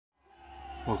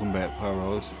Welcome back,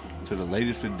 Pyros, to the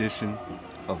latest edition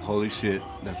of Holy Shit,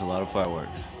 That's a Lot of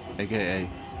Fireworks, aka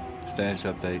Stash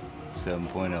Update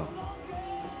 7.0.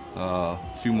 A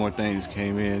few more things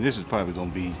came in. This is probably going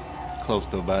to be close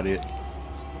to about it,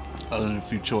 other than a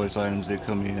few choice items that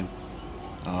come in.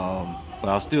 But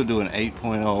I'll still do an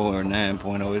 8.0 or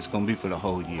 9.0. It's going to be for the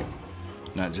whole year,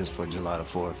 not just for July the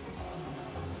 4th.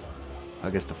 I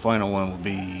guess the final one will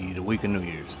be the week of New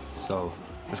Year's. So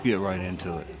let's get right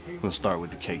into it. We'll start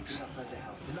with the cakes.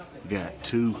 We got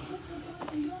two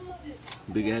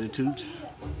big attitudes.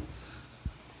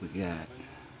 We got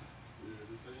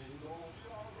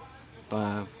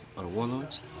 5 of the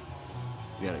warlords.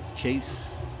 We got a case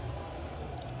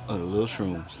of the little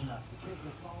shrooms.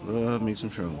 Love me some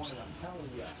shrooms.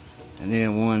 And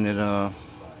then one that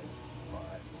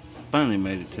finally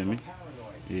made it to me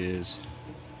is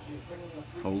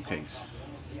whole case.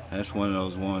 That's one of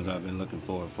those ones I've been looking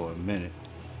for a minute.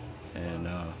 And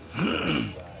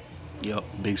yep,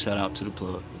 big shout out to the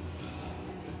plug.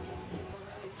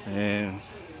 And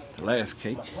the last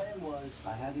cake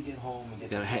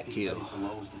got a hat kill.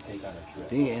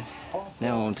 Then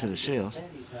now on to the shells.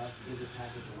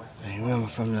 I remember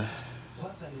from the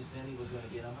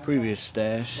previous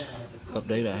stash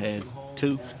update I had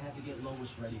 2.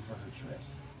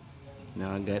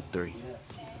 Now I got 3.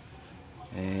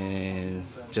 And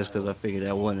just because I figured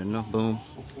that wasn't enough, boom,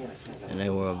 and they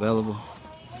were available.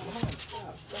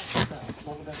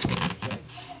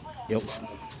 Yep.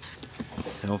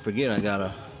 And don't forget, I got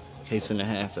a case and a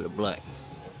half of the black.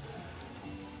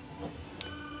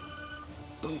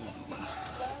 Boom.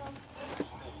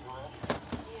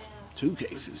 2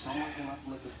 cases.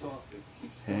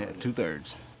 And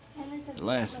 2/3. The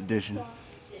last edition.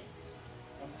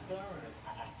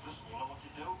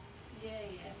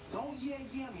 Don't yeah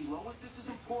me, Lois. This is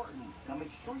important. Now make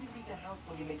sure you leave the house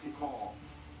when you make the call.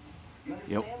 You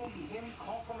understand? Yep. When you hear me,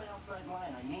 call from an outside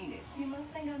line. I mean it. You must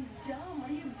think I'm dumb. What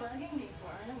are you bugging me for?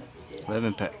 I know what you did.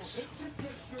 11 packs.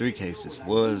 3 cases.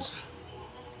 Was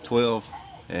 12.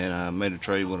 And I made a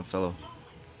trade with a fellow,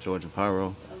 Georgia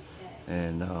Pyro.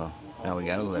 And now we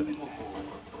got 11.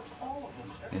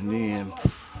 And then,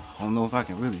 I don't know if I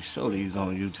can really show these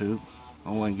on YouTube.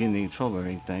 I wasn't getting any trouble or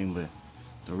anything, but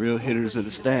the real hitters of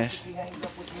the stash,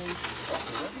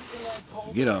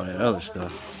 forget all that other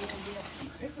stuff.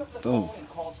 Boom.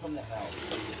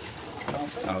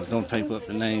 I was gonna type up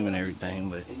the name and everything,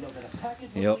 but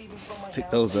yep, pick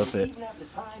those up at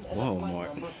Walmart.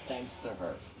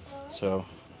 So,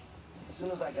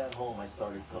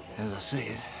 as I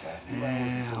said,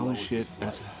 holy shit,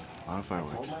 that's a lot of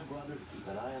fireworks.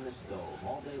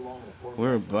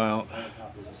 We're about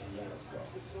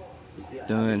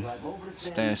done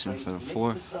stashing for the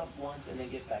 4th.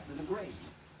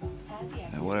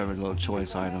 And whatever little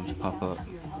choice items pop up,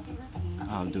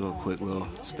 I'll do a quick little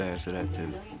stash of that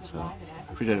too. So,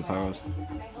 appreciate it, Pyros.